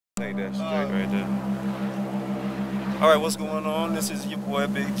Take that straight right there. All right, what's going on? This is your boy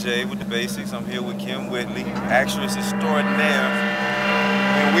Big J with the Basics. I'm here with Kim Whitley, actress extraordinaire,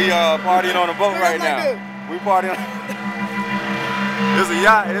 and we partying on a boat right now. We partying. It's a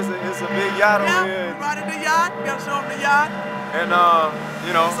yacht. It's a big yacht over here. Riding the yacht. You gotta show them the yacht. And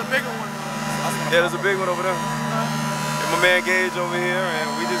you know, it's a bigger one. Yeah, there's a big one over there. And my man Gage over here, and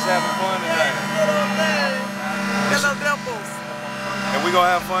we just having fun tonight. Hello, dimples. And we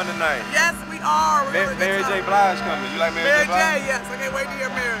gonna have fun tonight. Yes, we are. Mary J Blige coming. You like Mary J Blige? Yes. I can't wait to hear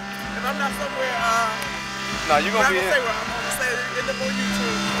Mary. If I'm not somewhere, nah, you gonna be here. I'm gonna say it on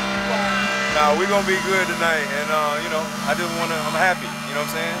YouTube. Nah, we gonna be good tonight, and you know, I'm happy. You know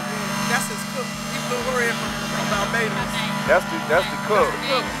what I'm saying? That's his cook. He's been worrying about Basiqs. That's the cook.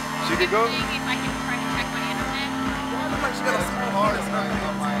 She can go. If I can try to check my internet. Look like she got a small heart.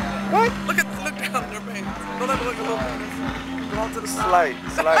 What? Look down at her baby. Don't let her look a little bit. Go on to the slightly.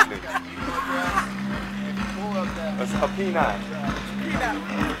 A peanut.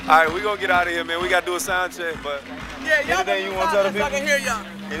 All right, we gonna get out of here, man. We gotta do a sound check, but anything you want to tell the people? I can hear y'all.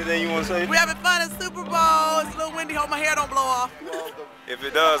 Anything you want to say? We having fun at Super Bowl. It's a little windy. Hope my hair don't blow off. If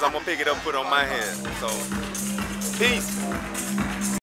it does, I'm gonna pick it up, put it on my hand. So, peace.